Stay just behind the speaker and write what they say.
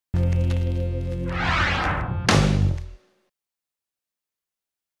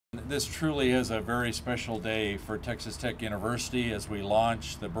This truly is a very special day for Texas Tech University as we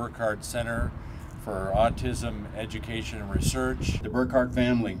launch the Burkhart Center for Autism Education and Research. The Burkhart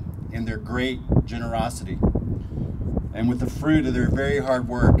family, in their great generosity and with the fruit of their very hard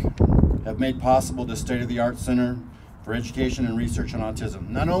work, have made possible the state-of-the-art Center for Education and Research on Autism,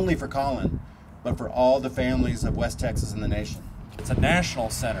 not only for Colin, but for all the families of West Texas and the nation. It's a national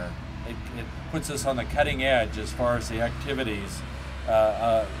center. It puts us on the cutting edge as far as the activities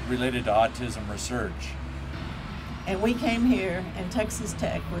related to autism research. And we came here, and Texas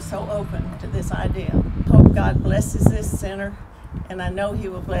Tech was so open to this idea. Hope God blesses this center, and I know He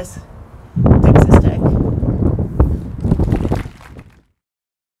will bless